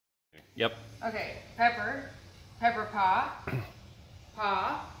Yep. Okay, Pepper. Pepper paw.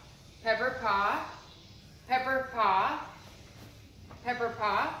 Paw. Pepper paw. Pepper paw. Pepper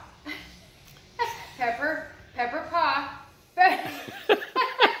paw. Pepper. Pepper paw.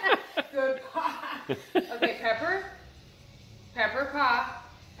 Good paw. Okay, Pepper. Pepper paw.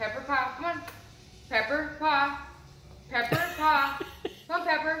 Pepper paw. Come on. Pepper paw. Pepper paw. Come on,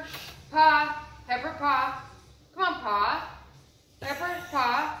 Pepper. Paw. Pepper paw. Come on, paw. Pepper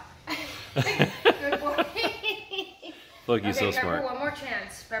paw. Good boy. Floki's so Pepper, smart. one more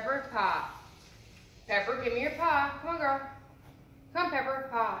chance. Pepper paw. Pepper, give me your paw. Come on, girl. Come on, Pepper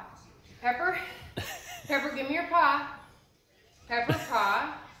paw. Pepper. Pepper, give me your paw. Pepper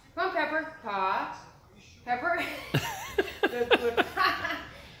paw. Come on, Pepper paw. Pepper. Good.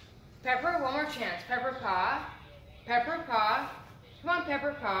 Pepper, one more chance. Pepper paw. Pepper paw. Come on,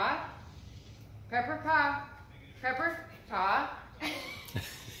 Pepper paw. Pepper paw. Pepper paw.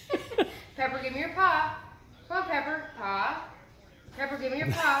 Pepper, give me your paw. Come on, Pepper paw. Pepper, give me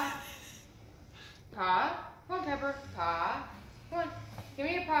your paw. Paw. Come on, Pepper paw. Come on, give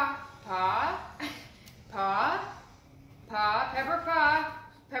me your paw. Paw. Paw. Paw. Pepper paw.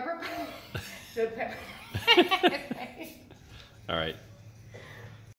 Pepper paw. Good, Pepper. All right.